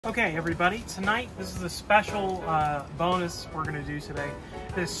Okay everybody, tonight this is a special bonus we're going to do today.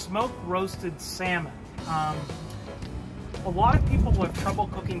 This smoked roasted salmon. A lot of people have trouble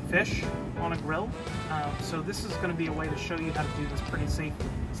cooking fish on a grill, so this is going to be a way to show you how to do this pretty safely.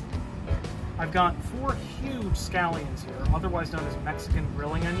 I've got 4 huge scallions here, otherwise known as Mexican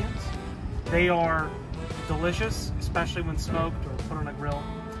grilling onions. They are delicious, especially when smoked or put on a grill.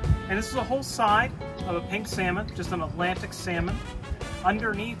 And this is a whole side of a pink salmon, just an Atlantic salmon.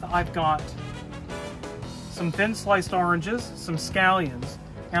 Underneath, I've got some thin sliced oranges, some scallions,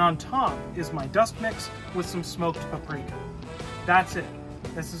 and on top is my dust mix with some smoked paprika. That's it.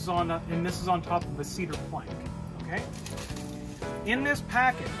 This is on top of a cedar plank. Okay. In this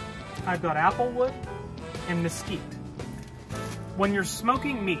packet, I've got applewood and mesquite. When you're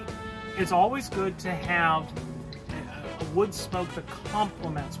smoking meat, it's always good to have a wood smoke that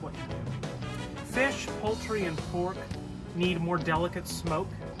complements what you're doing. Fish, poultry, and pork need more delicate smoke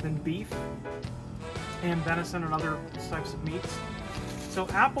than beef and venison and other types of meats. So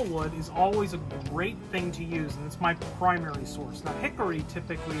applewood is always a great thing to use, and it's my primary source. Now hickory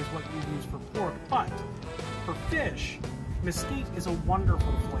typically is what you use for pork, but for fish, mesquite is a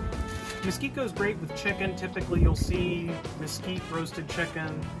wonderful flavor. Mesquite goes great with chicken. Typically you'll see mesquite roasted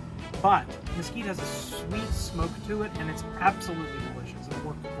chicken, but mesquite has a sweet smoke to it, and it's absolutely delicious. It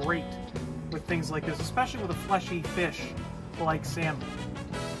works great with things like this, especially with a fleshy fish like salmon.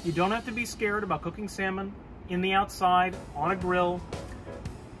 You don't have to be scared about cooking salmon in the outside, on a grill.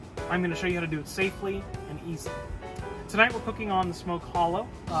 I'm going to show you how to do it safely and easily. Tonight we're cooking on the Smoke Hollow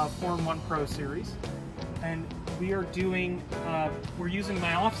 4-in-1 Pro series, and we are doing, we're using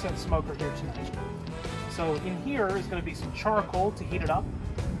my offset smoker here tonight. So in here is going to be some charcoal to heat it up,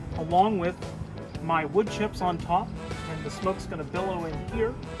 along with my wood chips on top, and the smoke's going to billow in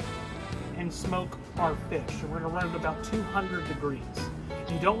here and smoke our fish. And we're going to run it about 200 degrees.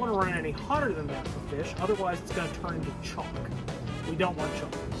 You don't want to run it any hotter than that for fish, otherwise it's going to turn into chalk. We don't want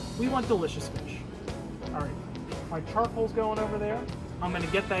chalk. We want delicious fish. Alright, my charcoal's going over there. I'm going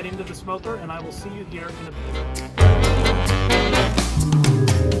to get that into the smoker, and I will see you here in a bit.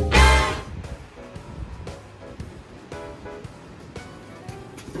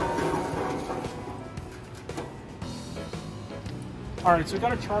 Alright, so we've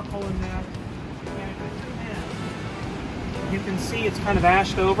got a charcoal in there. You can see it's kind of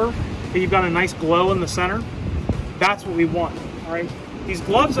ashed over, but you've got a nice glow in the center. That's what we want. Alright, these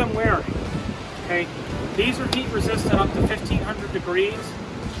gloves I'm wearing, okay, these are heat resistant up to 1500 degrees.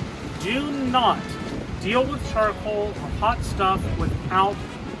 Do not deal with charcoal or hot stuff without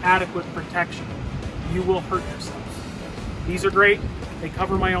adequate protection. You will hurt yourself. These are great. They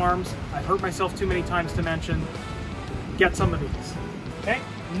cover my arms. I've hurt myself too many times to mention. Get some of these. Okay,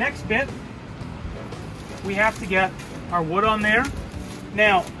 next bit, we have to get our wood on there.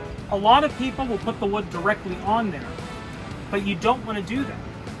 Now, a lot of people will put the wood directly on there, but you don't want to do that.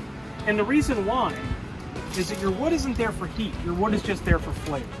 And the reason why is that your wood isn't there for heat. Your wood is just there for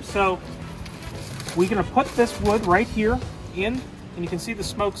flavor. So we're going to put this wood right here in, and you can see the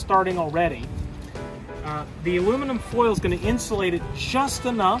smoke starting already. The aluminum foil is going to insulate it just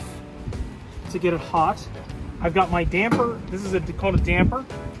enough to get it hot. I've got my damper. This is called a damper.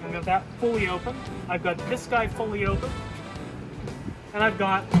 I've got that fully open. I've got this guy fully open. And I've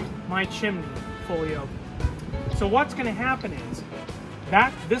got my chimney fully open. So what's going to happen is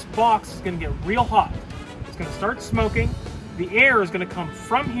that this box is going to get real hot. It's going to start smoking. The air is going to come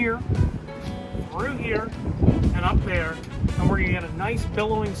from here, through here, and up there. And we're going to get a nice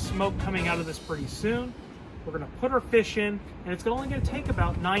billowing smoke coming out of this pretty soon. We're going to put our fish in, and it's only going to take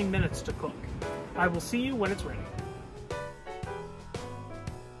about 9 minutes to cook. I will see you when it's ready.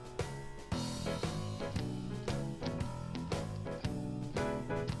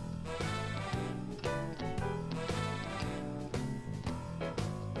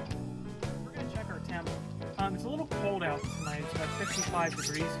 We're going to check our temp. It's a little cold out tonight. It's about 55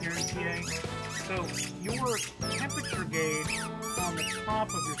 degrees here in PA. So your temperature gauge on the top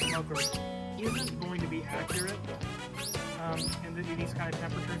of your smoker isn't going to be accurate. And these kind of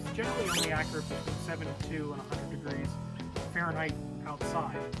temperatures, it's generally only accurate between 72 and 100 degrees Fahrenheit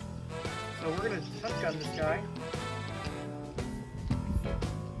outside. So we're going to shotgun this guy.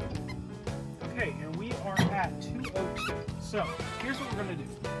 Okay, and we are at 202. So here's what we're going to do.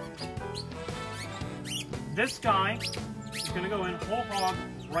 This guy is going to go in whole hog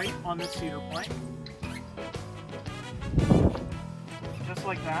right on this cedar plank. Just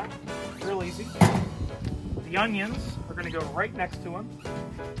like that. Real easy. The onions are going to go right next to him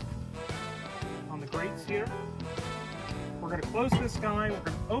on the grates here. We're going to close this guy. We're going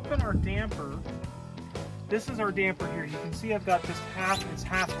to open our damper this is our damper here. You can see I've got just it's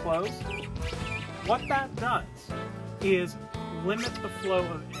half closed. What that does is limit the flow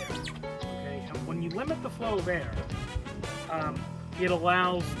of air. Okay, and when you limit the flow of air, it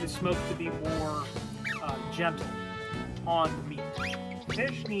allows the smoke to be more gentle on the meat.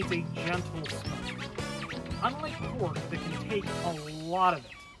 Fish needs a gentle smoke. Unlike pork that can take a lot of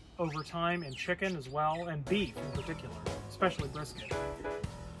it over time, and chicken as well, and beef in particular, especially brisket,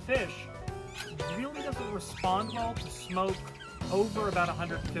 fish really doesn't respond well to smoke over about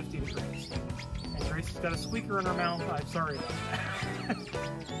 150 degrees. And Grace's got a squeaker in her mouth. I'm sorry about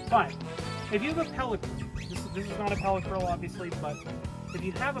that. But if you have a pellet grill, this is not a pellet grill obviously, but if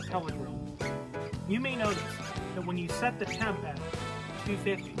you have a pellet grill, you may notice that when you set the temp at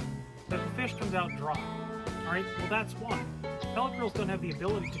 250, that the fish comes out dry. All right, well that's why. Pellet grills don't have the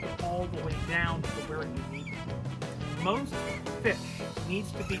ability to go all the way down to where you need them. Most fish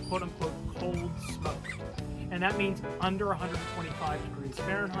needs to be quote-unquote cold smoked, and that means under 125 degrees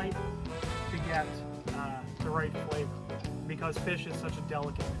Fahrenheit to get the right flavor, because fish is such a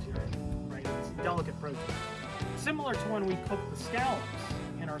delicate material, right? It's a delicate protein. Similar to when we cook the scallops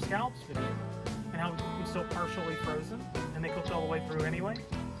in our scallops video, and how we're still partially frozen, and they cooked all the way through anyway.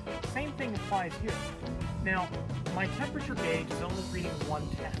 Same thing applies here. Now, my temperature gauge is only reading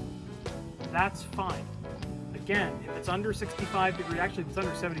 110. That's fine. Again, if it's under 65 degrees, actually if it's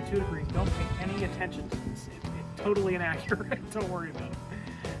under 72 degrees, don't pay any attention to this. It's totally inaccurate. Don't worry about it.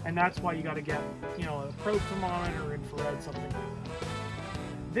 And that's why you got to get, you know, a probe thermometer or infrared, something like that.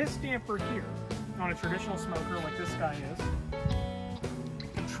 This damper here, on a traditional smoker like this guy is,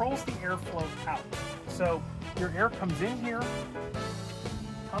 controls the airflow out. So your air comes in here,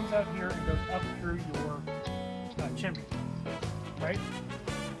 comes out here, and goes up through your chimney, right?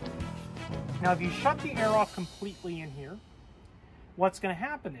 Now, if you shut the air off completely in here, what's going to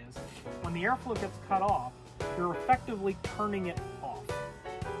happen is, when the airflow gets cut off, you're effectively turning it off.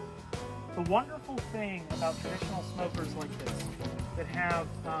 The wonderful thing about traditional smokers like this, that have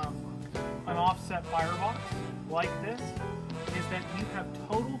an offset firebox like this, is that you have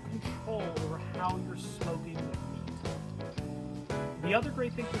total control over how you're smoking the meat. The other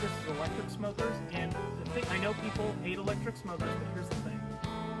great thing for this is electric smokers, and the thing, I know people hate electric smokers, but here's the thing.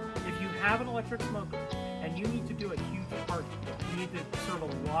 If you have an electric smoker and you need to do a huge party, you need to serve a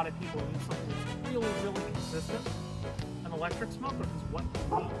lot of people, you need something that's really, really consistent, an electric smoker is what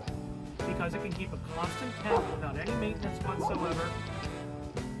you need. Because it can keep a constant temp without any maintenance whatsoever.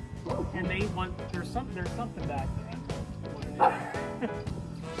 And they want, there's something back there. What it is.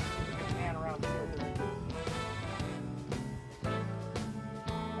 Pan around here.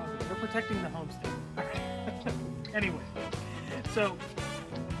 They're protecting the homestead. Anyway, so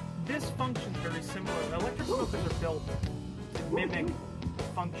this functions very similar. Electric smokers are built to mimic the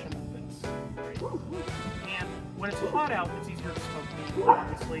function of this. Right? And when it's hot out, it's easier to smoke meat,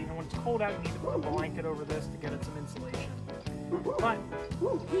 obviously. And when it's cold out, you need to put a blanket over this to get it some insulation. But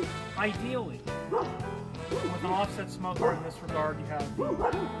ideally, with an offset smoker in this regard, you have the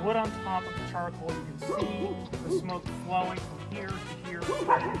wood on top of the charcoal. You can see the smoke flowing from here to here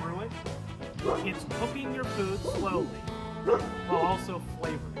right through it. It's cooking your food slowly while also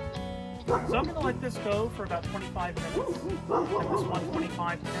flavoring. So I'm going to let this go for about 25 minutes at this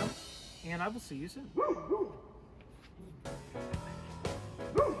 125 temp, and I will see you soon.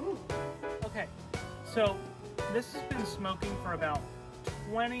 Okay, so this has been smoking for about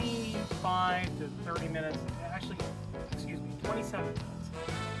 25 to 30 minutes, actually, excuse me, 27 minutes,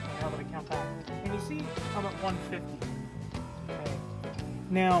 now that I count back. And you see I'm at 150. Okay.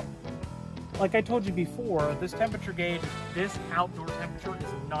 Now, like I told you before, this temperature gauge, this outdoor temperature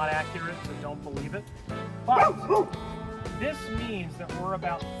is not accurate, so don't believe it. But this means that we're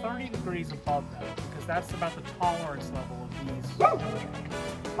about 30 degrees above that, because that's about the tolerance level of these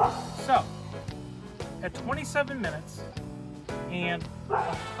temperatures. So, at 27 minutes and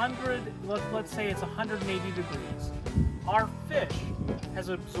 100, let's say it's 180 degrees, our fish has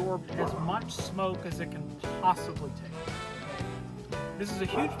absorbed as much smoke as it can possibly take. This is a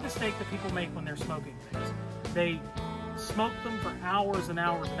huge mistake that people make when they're smoking things. They smoke them for hours and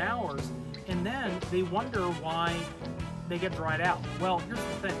hours and hours, and then they wonder why they get dried out. Well, here's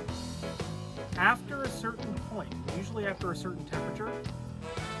the thing. After a certain point, usually after a certain temperature,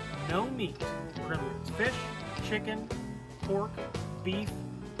 no meat, whether it's fish, chicken, pork, beef,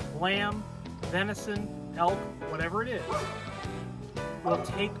 lamb, venison, elk, whatever it is, will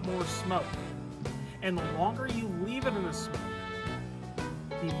take more smoke. And the longer you leave it in the smoke,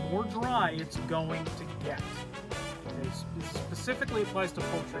 the more dry it's going to get. Okay, this specifically applies to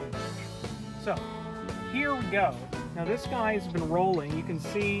poultry and fish. So, here we go. Now this guy has been rolling. You can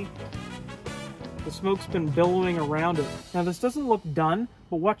see The smoke's been billowing around it. Now this doesn't look done,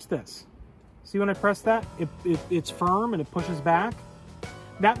 but watch this. See when I press that? It's firm and it pushes back.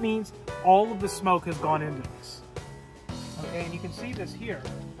 That means all of the smoke has gone into this. Okay, and you can see this here.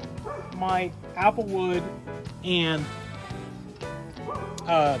 My applewood and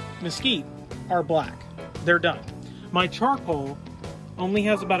mesquite are black. They're done. My charcoal only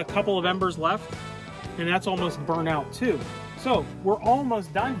has about a couple of embers left, and that's almost burnt out too. So we're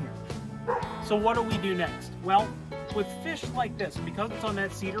almost done here. So what do we do next? Well, with fish like this, because it's on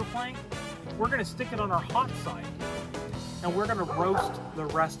that cedar plank, we're going to stick it on our hot side, and we're going to roast the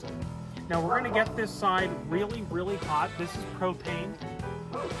rest of it. Now we're going to get this side really, really hot. This is propane.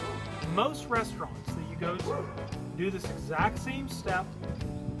 Most restaurants that you go to do this exact same step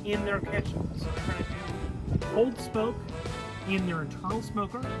in their kitchen. So they're going to do cold smoke in their internal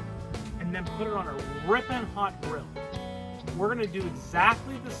smoker and then put it on a ripping hot grill. We're going to do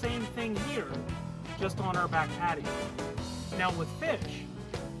exactly the same thing here, just on our back patio. Now with fish,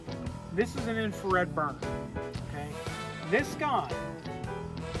 this is an infrared burner, okay? This guy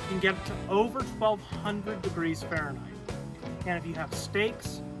can get to over 1200 degrees Fahrenheit. And if you have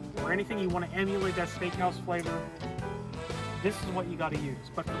steaks or anything you want to emulate that steakhouse flavor, this is what you got to use.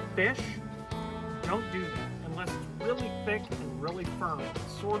 But for fish, don't do that unless it's really thick and really firm. Like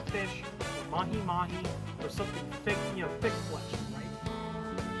swordfish or mahi-mahi or something thick, thick flesh,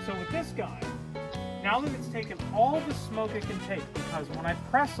 right? So with this guy, now that it's taken all the smoke it can take, because when I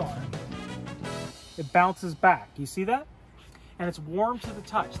press on it, it bounces back. You see that? And it's warm to the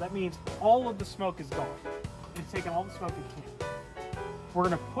touch. That means all of the smoke is gone. It's taken all the smoke it can. We're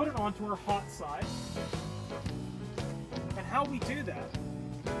going to put it onto our hot side. And how we do that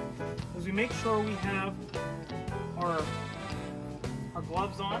is we make sure we have our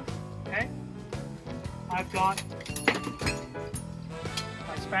gloves on, okay? I've got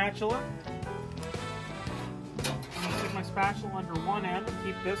my spatula. I'm going to stick my spatula under one end and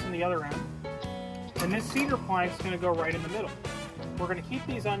keep this in the other end. And this cedar plank is going to go right in the middle. We're going to keep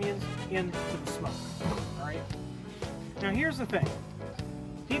these onions into the smoke, all right? Now here's the thing.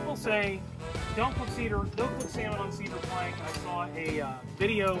 People say, don't put salmon on cedar plank. I saw a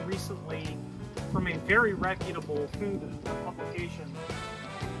video recently from a very reputable food publication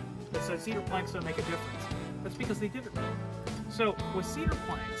that said cedar planks don't make a difference. That's because they did it wrong. So with cedar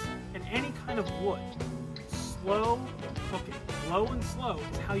planks and any kind of wood, slow cooking, low and slow,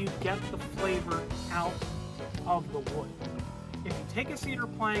 is how you get the flavor out of the wood. If you take a cedar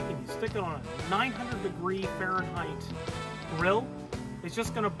plank and you stick it on a 900 degree Fahrenheit grill, it's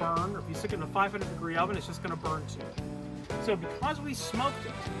just going to burn. Or if you stick it in a 500 degree oven, it's just going to burn too. So because we smoked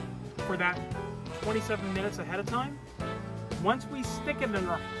it for that 27 minutes ahead of time, once we stick it in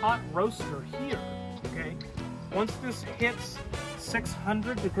our hot roaster here, okay, once this hits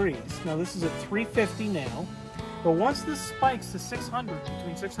 600 degrees, now this is at 350 now, but once this spikes to 600,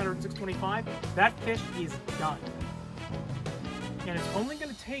 between 600 and 625, that fish is done. And it's only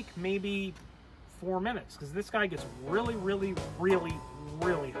going to take maybe 4 minutes, because this guy gets really, really, really,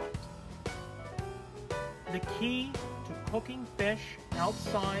 really hot. The key to cooking fish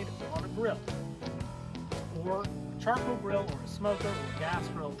outside on a grill, or a charcoal grill, or a smoker, or a gas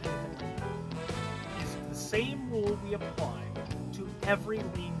grill, anything like that, is the same rule we apply to every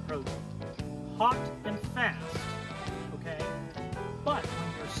lean protein. Hot and fast, okay? But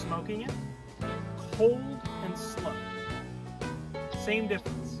when you're smoking it, cold and slow. Same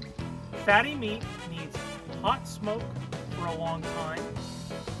difference. Fatty meat needs hot smoke for a long time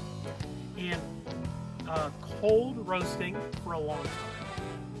and cold roasting for a long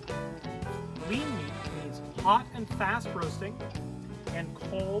time. Lean meat needs hot and fast roasting and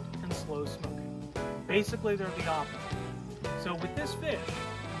cold and slow smoking. Basically, they're the opposite. So with this fish,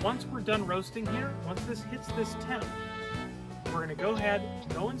 once we're done roasting here, once this hits this temp, we're going to go ahead,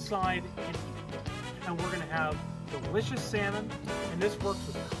 go inside, and eat it. And we're going to have delicious salmon, and this works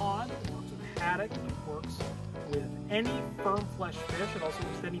with cod, it works with haddock, it works with any firm flesh fish, it also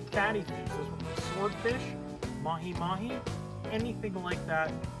works with any fatty fish. This works with swordfish, mahi-mahi, anything like that,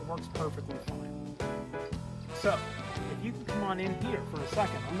 it works perfectly fine. So, if you can come on in here for a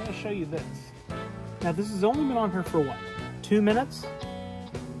second, I'm going to show you this. Now this has only been on here for what, 2 minutes?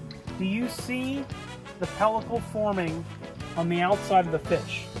 Do you see the pellicle forming on the outside of the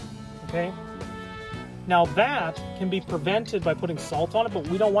fish? Okay? Now that can be prevented by putting salt on it, but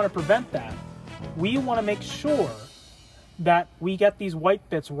we don't want to prevent that. We want to make sure that we get these white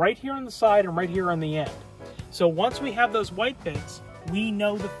bits right here on the side and right here on the end. So once we have those white bits, we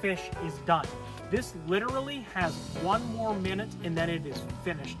know the fish is done. This literally has 1 more minute and then it is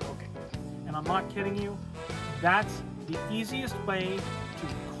finished cooking. And I'm not kidding you, that's the easiest way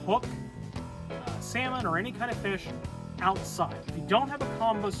to cook salmon or any kind of fish outside. If you don't have a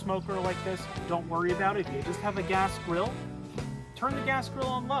combo smoker like this, don't worry about it. If you just have a gas grill, turn the gas grill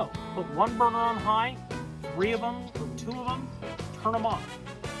on low. Put one burner on high, 3 of them or 2 of them, turn them off.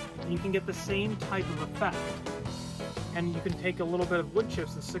 And you can get the same type of effect. And you can take a little bit of wood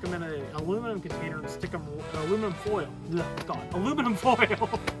chips and stick them in an aluminum container and stick them, aluminum foil,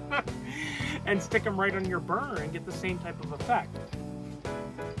 and stick them right on your burner and get the same type of effect.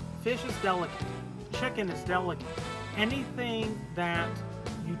 Fish is delicate. Chicken is delicate. Anything that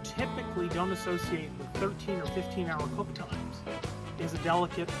you typically don't associate with 13 or 15 hour cook times is a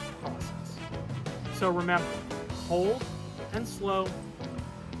delicate process. So remember, cold and slow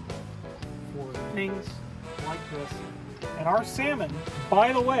for things like this. And our salmon,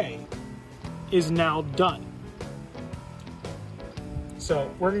 by the way, is now done. So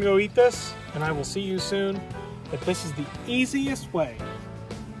we're gonna go eat this, and I will see you soon. But this is the easiest way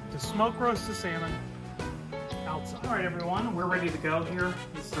to smoke roast the salmon outside. All right, everyone, we're ready to go here.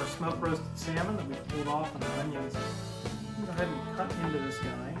 This is our smoke roasted salmon that we pulled off on our onions. I'm gonna go ahead and cut into this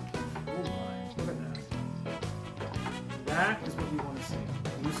guy. Oh my, look at that. That is what you want to see.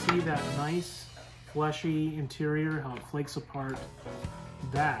 You see that nice fleshy interior, how it flakes apart.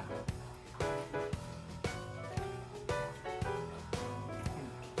 That.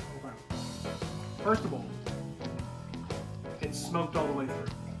 First of all, it's smoked all the way through.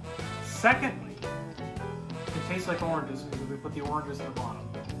 Secondly, it tastes like oranges because we put the oranges at the bottom.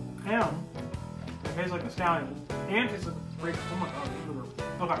 And it tastes like a scallion. And it tastes like a grape. Oh my god.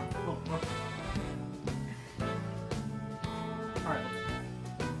 Okay. Alright.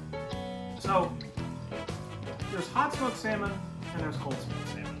 So, there's hot smoked salmon and there's cold smoked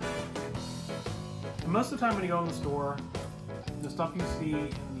salmon. And most of the time when you go in the store, the stuff you see in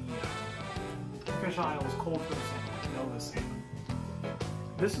the fish aisle is cold for the salmon, Nova salmon.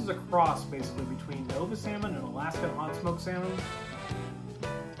 This is a cross basically between Nova salmon and Alaskan hot smoked salmon.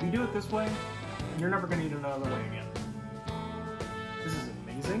 If you do it this way, you're never going to eat it another way again. This is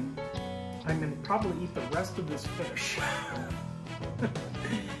amazing. I'm going to probably eat the rest of this fish.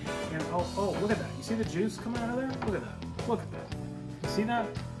 And oh, look at that. You see the juice coming out of there? Look at that. Look at that. You see that?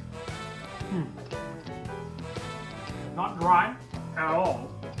 Not dry at all.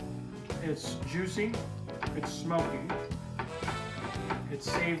 It's juicy. It's smoky. It's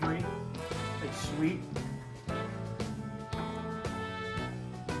savory. It's sweet.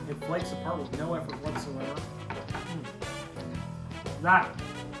 It flakes apart with no effort whatsoever. That.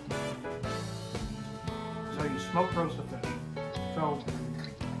 So you smoke roast a fish. So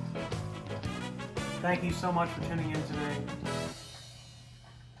thank you so much for tuning in today.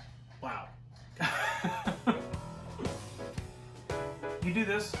 Wow. You do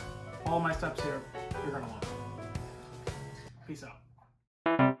this, follow my steps here, you're gonna love it. Peace out.